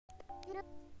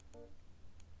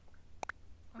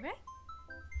Okay.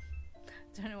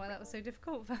 Don't know why that was so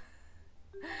difficult for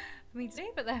me to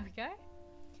do, but there we go.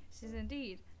 She's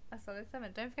indeed a solid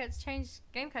 7. Don't forget to change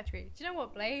game category. Do you know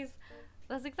what, Blaze?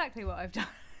 That's exactly what I've done.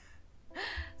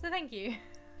 So thank you.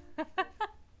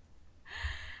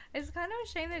 It's kind of a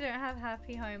shame they don't have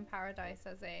Happy Home Paradise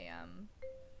as a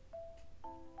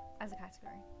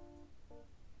category.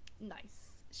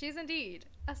 Nice. She is indeed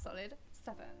a solid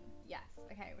 7. Yes.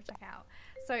 Okay, we'll check it out.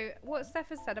 So what Steph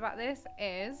has said about this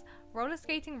is roller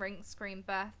skating rinks scream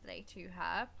birthday to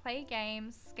her, play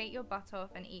games, skate your butt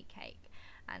off and eat cake.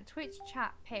 And Twitch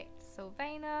chat picked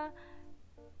Sylvana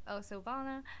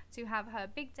to have her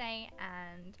big day,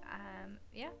 and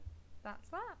yeah, that's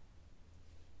that.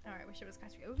 Alright, wish it was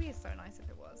category. It would be so nice if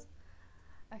it was.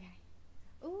 Okay.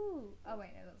 Ooh. Oh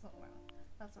wait, no, that's not the right one.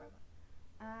 That's the right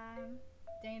one.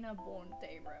 Dana Born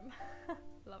Day Room.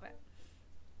 Love it.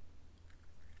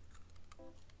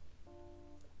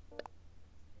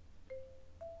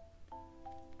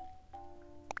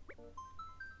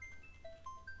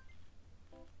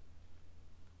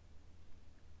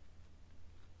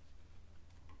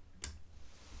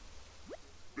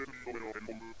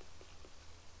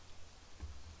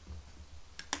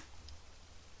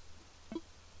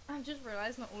 I've just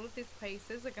realised not all of these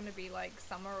places are going to be like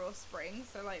summer or spring,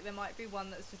 so like there might be one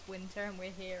that's just winter and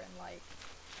we're here in like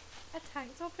a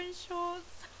tank top and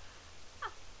shorts.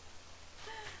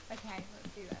 Okay,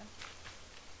 let's do this.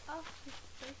 Oh, this is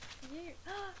so cute.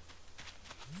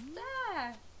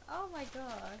 Steph! Oh my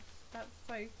gosh, that's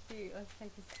so cute. Let's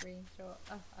take a screenshot.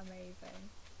 Oh, amazing.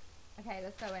 Okay,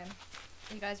 let's go in.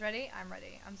 Are you guys ready? I'm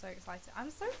ready. I'm so excited. I'm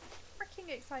so freaking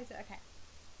excited. Okay.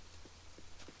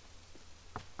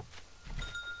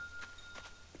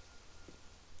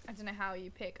 I don't know how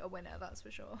you pick a winner, that's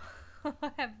for sure.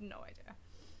 I have no idea.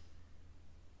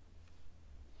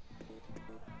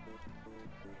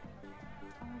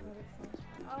 Oh my god, it's so much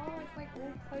fun. Oh, it's like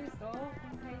all closed off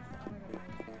in case. Oh my god,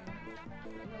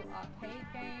 amazing. Little arcade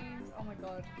games. Oh my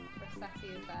god, Rossetti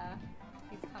is there.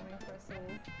 He's coming for us all.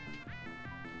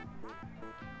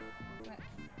 Let's have a look.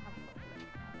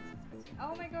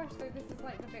 Oh my gosh, so this is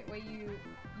like the bit where you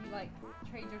like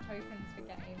trade your tokens for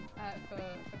for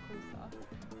cool stuff.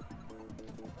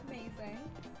 Amazing.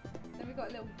 Then we've got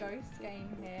a little ghost game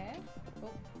here.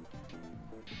 Oh.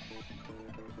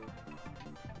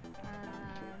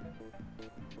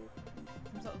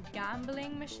 Some sort of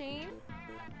gambling machine.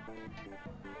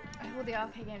 Oh, all the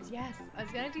arcade games, yes. I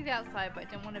was going to do the outside, but I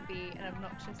didn't want to be an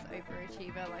obnoxious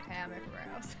overachiever like I am everywhere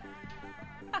else.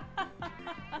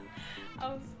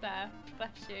 Oh, Steph,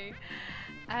 bless you.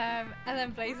 And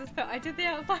then Blazers put, I did the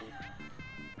outside.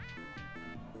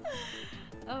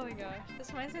 Oh my gosh, this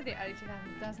reminds me of the early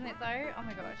 2000s, doesn't it though? Oh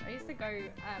my gosh, I used to go,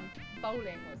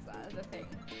 bowling was the thing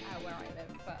where I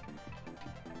live, but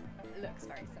it looks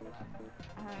very similar.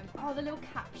 Oh, the little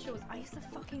capsules. I used to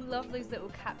fucking love those little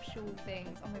capsule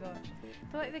things. Oh my gosh.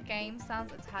 I feel like the game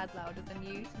sounds a tad louder than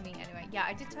you to me anyway. Yeah,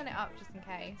 I did turn it up just in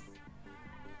case.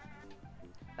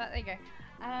 But there you go.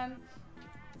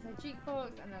 So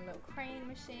jukebox and a little crane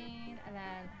machine, and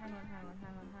then hang on.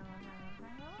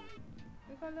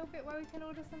 We've got a little bit where we can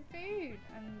order some food,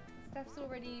 and Steph's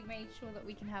already made sure that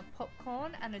we can have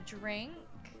popcorn and a drink.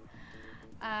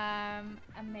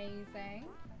 Amazing.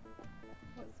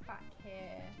 What's back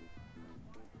here?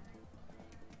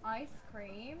 Ice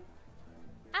cream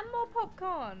and more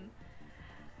popcorn.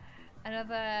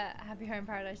 Another Happy Home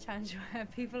Paradise challenge where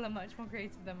people are much more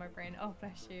creative than my brain. Oh,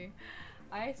 bless you.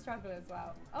 I struggle as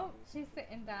well. Oh, she's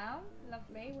sitting down.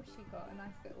 Lovely. What's she got? A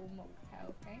nice little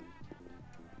mocktail thing.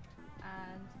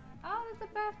 And, oh, there's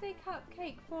a birthday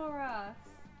cupcake for us.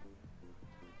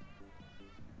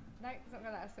 No, it's not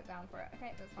going to let us sit down for it.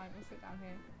 Okay, that's fine. We'll sit down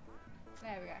here.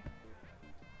 There we go.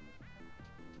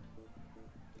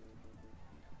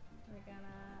 We're going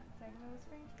to take a little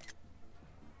screen.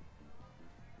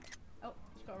 Oh,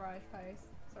 she's got her eyes closed.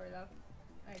 Sorry, love.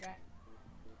 There you go.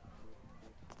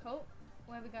 Cool.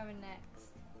 Where are we going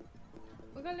next?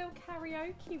 We've got a little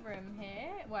karaoke room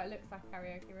here. Well, it looks like a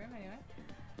karaoke room anyway.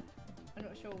 I'm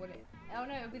not sure what it... Oh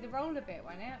no, it'll be the roller bit,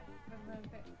 won't it? The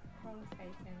bit roller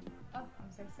skating. Oh,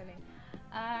 I'm so silly.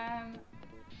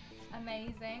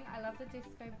 Amazing. I love the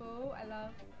disco ball. I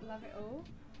love it all.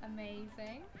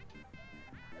 Amazing.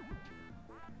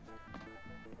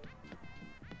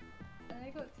 And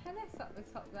they've got tennis up the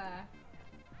top there.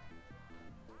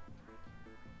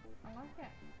 I like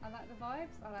it. I like the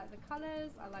vibes. I like the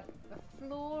colours. I like the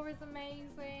floor is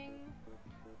amazing.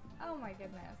 Oh my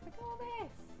goodness. Look at all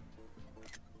this.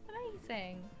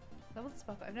 Amazing. Love the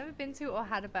spot. I've never been to or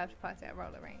had a birthday party at a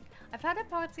roller rink. I've had a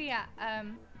party at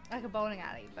Like a bowling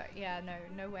alley, but yeah,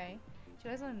 no way. Do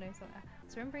you guys want to know something?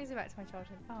 Swim brings me back to my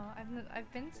childhood. Oh,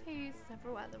 I've been to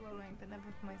several at the rolling, but never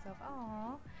for myself.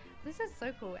 Oh, this is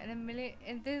so cool. In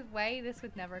the way this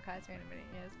would never occur to me in a million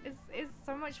years. It's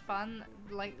so much fun,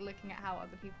 like looking at how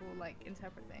other people like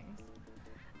interpret things.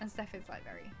 And Steph is like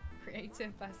very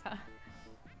creative, bless her.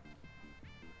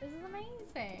 This is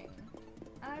amazing.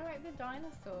 And I like the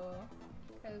dinosaur,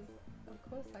 because of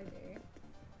course I do.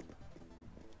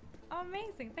 Oh,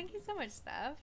 amazing. Thank you so much, Steph.